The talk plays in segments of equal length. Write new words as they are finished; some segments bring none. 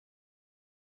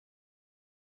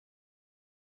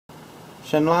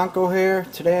Shenlanko here.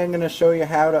 Today I'm going to show you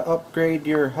how to upgrade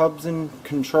your Hubsan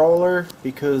controller,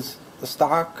 because the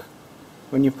stock,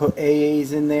 when you put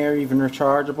AAs in there, even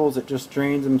rechargeables, it just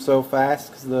drains them so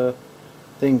fast because the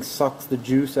thing sucks the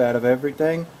juice out of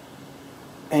everything.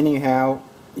 Anyhow,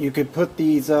 you could put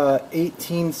these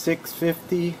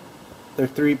 18650, they're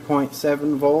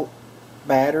 3.7 volt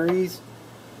batteries,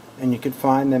 and you could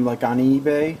find them like on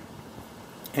eBay.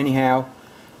 Anyhow,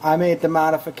 I made the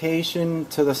modification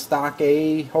to the stock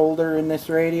A holder in this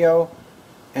radio,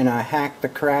 and I hacked the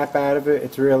crap out of it.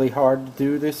 It's really hard to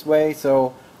do this way,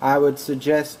 so I would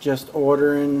suggest just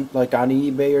ordering, like on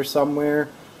eBay or somewhere,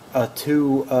 a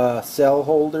 2 cell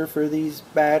holder for these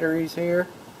batteries here,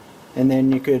 and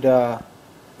then you could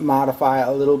modify it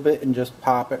a little bit and just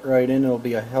pop it right in. It'll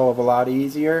be a hell of a lot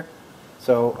easier.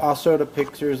 So I'll show the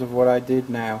pictures of what I did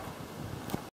now.